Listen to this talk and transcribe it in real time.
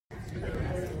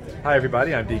Hi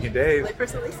everybody, I'm Deacon Dave.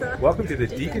 Layperson Lisa. Welcome to the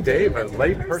Deacon Dave and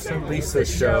Layperson Lisa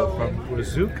show from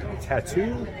Razook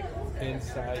Tattoo.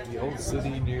 Inside the old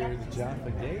city near the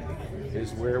Jaffa Gate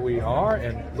is where we are,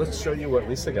 and let's show you what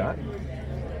Lisa got.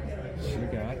 She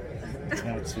got a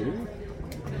tattoo.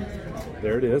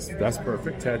 There it is. That's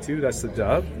perfect. Tattoo. That's the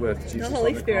dove with Jesus the Holy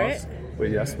on the Spirit. Cross. Well,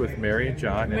 yes, with Mary and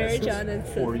John. Mary, John, and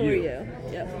for you.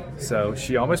 Yep. So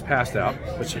she almost passed out,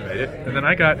 but she made it. And then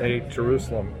I got a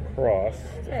Jerusalem cross.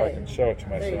 If I can show it to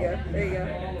myself. There you go. There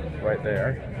you go. Right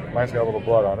there. Mine's got a little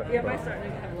blood on it. Yeah, mine's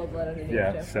starting to have a little blood underneath.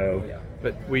 Yeah, so,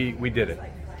 but we did it.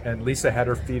 And Lisa had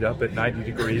her feet up at 90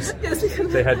 degrees. Yes,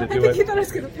 because they had to do I think it. you thought I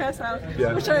was going to pass out,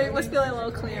 Yeah. which I was feeling a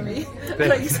little clammy.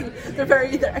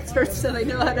 They're experts, so they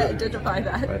know how to identify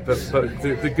that. Right, but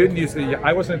the good news is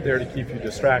I wasn't there to keep you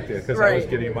distracted because I was Right.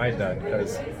 getting mine done,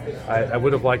 because I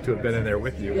would have liked to have been in there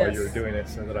with you while Yes. you were doing it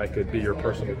so that I could be your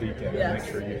personal deacon Yes. and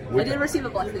make sure you I would. did receive a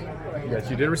blessing. Yes,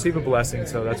 you did receive a blessing,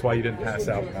 so that's why you didn't pass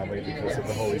out probably, because of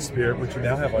the Holy Spirit, which you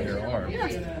now have on your arm.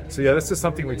 Yes. So yeah, this is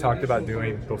something we talked about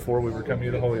doing before we were coming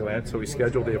to the Holy Land, so we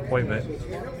scheduled the appointment,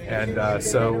 and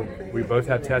so we both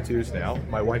have tattoos now.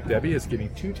 My wife Debbie is getting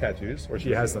 2 tattoos, or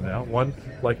she has them now, one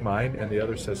like mine and the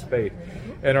other says Faith.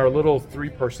 And our little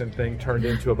 3-person thing turned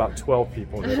into about 12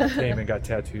 people that came and got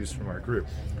tattoos from our group.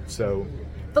 So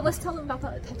But let's tell them about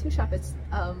the tattoo shop. It's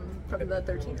from the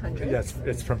 1300s. yes,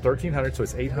 it's from 1300, so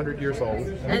it's 800 years old. I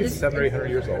think it's 700 or 800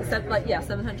 years old.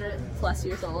 700 plus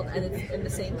years old, and it's in the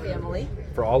same family.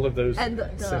 For all of those And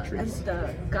centuries.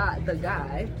 the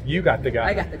guy. You got the guy.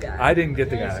 I got the guy. I didn't get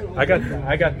the guy. I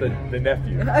got the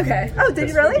nephew. Okay. Oh, did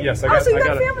you really? Yes, So you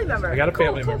got a family member. I got a Cool,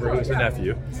 family cool, member cool. who's a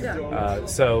nephew. Yeah.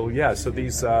 So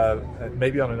these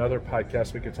maybe on another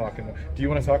podcast we could talk. Do you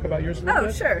want to talk about yours a little Oh,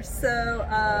 bit? sure. So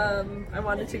I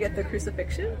wanted to get the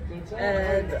crucifixion,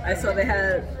 and I saw they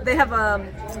have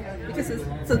because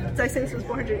did I say this was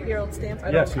 400-year-old stamp?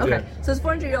 Yes, you okay. did. So it's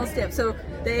 400-year-old stamp. So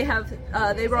they have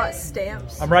they brought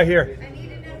stamps. I'm right here.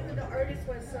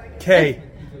 K.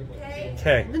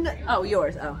 K. Oh,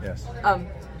 yours. Oh. Yes.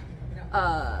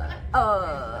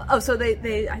 So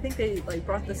they I think they like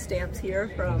brought the stamps here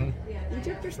from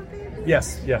Egypt or something.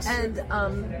 Yes. Yes. And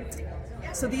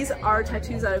so these are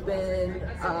tattoos that have been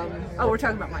we're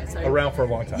talking about mine, sorry. Around for a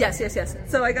long time. Yes.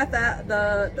 So I got that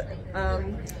the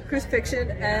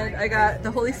crucifixion, and I got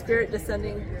the Holy Spirit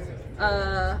descending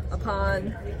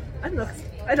upon. I don't know.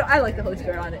 I like the Holy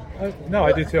Spirit on it. No,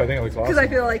 I do too. I think it looks Because awesome. I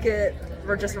feel like it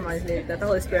just reminds me that the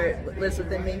Holy Spirit lives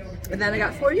within me. And then I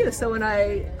got for you. So when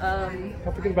I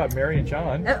Don't forget about Mary and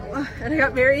John. and I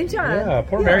got Mary and John. Yeah,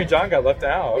 poor Mary and John got left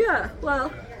out. Yeah.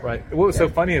 Well. Right. What was so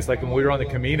funny is like when we were on the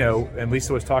Camino and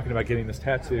Lisa was talking about getting this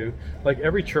tattoo, like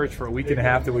every church for a week and a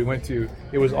half that we went to,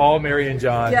 it was all Mary and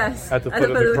John Yes, at the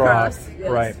foot of the cross. yes.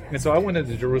 Right. And so I wanted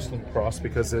the Jerusalem cross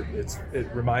because it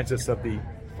reminds us of the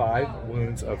 5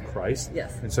 wounds of Christ.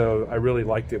 Yes. And so I really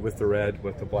liked it with the red,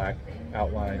 with the black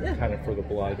outline, Yeah. kind of for the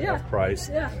blood Yeah. of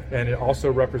Christ. Yeah. And it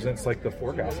also represents like the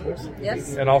 4 Gospels.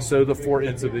 Yes. And also the 4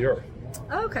 ends of the earth.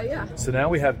 Oh, okay. Yeah. So now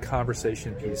we have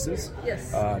conversation pieces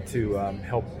Yes. to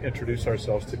help introduce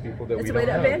ourselves to people that It's we a don't way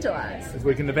to know. evangelize.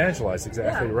 We can evangelize,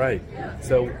 exactly Yeah. right. Yeah.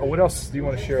 So what else do you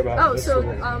want to share about Oh, this? so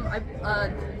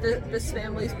little- this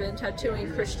family's been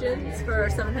tattooing Christians for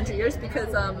 700 years because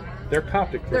they're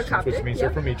Coptic they're Christians, Coptic, which means yeah.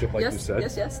 they're from Egypt, like yes, you said.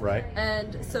 Yes. Right.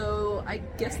 And so I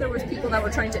guess there was people that were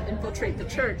trying to infiltrate the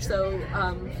church. So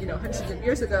hundreds of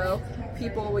years ago,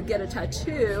 people would get a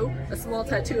tattoo, a small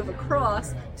tattoo of a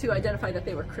cross, to identify that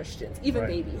they were Christians, even Right.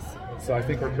 babies. So I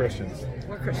think we're Christians.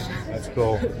 We're Christians. That's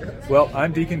cool. Well,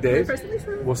 I'm Deacon Dave.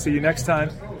 We'll see you next time.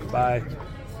 Bye.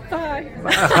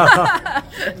 Bye.